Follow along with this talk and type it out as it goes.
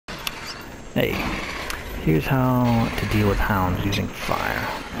Hey, here's how to deal with hounds using fire.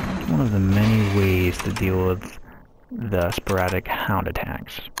 It's one of the many ways to deal with the sporadic hound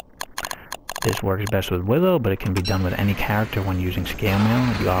attacks. This works best with Willow, but it can be done with any character when using scale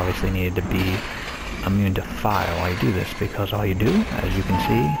mail. You obviously need to be immune to fire while you do this, because all you do, as you can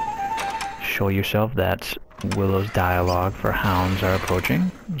see, show yourself that Willow's dialogue for hounds are approaching.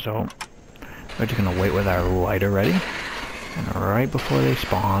 So we're just going to wait with our lighter ready. And right before they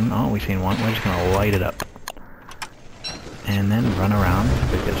spawn, oh, we've seen one, we're just going to light it up. And then run around,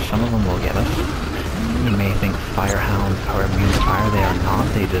 because some of them will get us. You may think firehounds are immune to fire. They are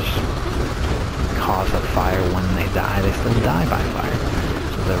not. They just cause a fire when they die. They still die by fire.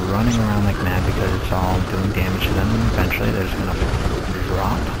 So they're running around like mad because it's all doing damage to them. Eventually they're just going to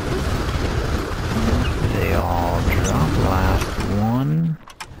drop. They all drop. Last one.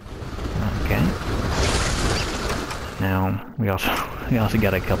 Okay. Now, we also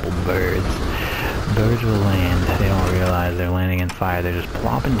got a couple birds. Birds will land. They don't realize they're landing in fire. They're just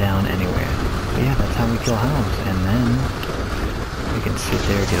plopping down anywhere. But yeah, that's how we kill hounds. And then we can sit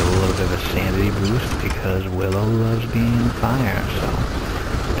there and get a little bit of a sanity boost because Willow loves being in fire. So,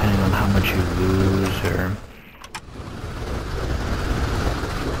 depending on how much you lose or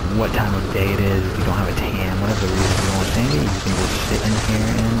what time of day it is, if you don't have a tan, whatever the reason you want sanity, you can just sit in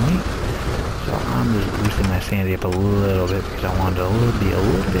here and wait. So I'm just boosting my sanity up a little bit because I wanted to be a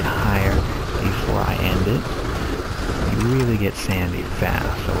little bit higher before I end it. You really get sanity fast,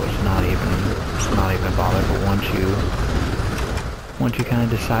 so it's not even a bother. But once you kind of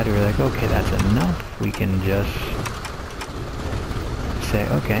decide, you're like, okay, that's enough. We can just say,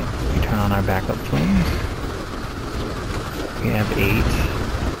 okay, we turn on our backup flames. We have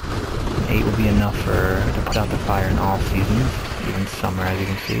 8. 8 will be enough to put out the fire in all seasons, even summer, as you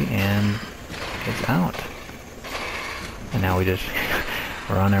can see, and it's out. And now we just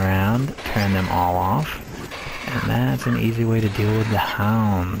run around, turn them all off, and that's an easy way to deal with the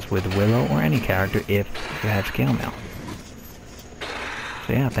hounds with Willow or any character if you have scale mail.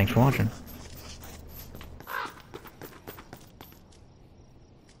 So yeah, thanks for watching.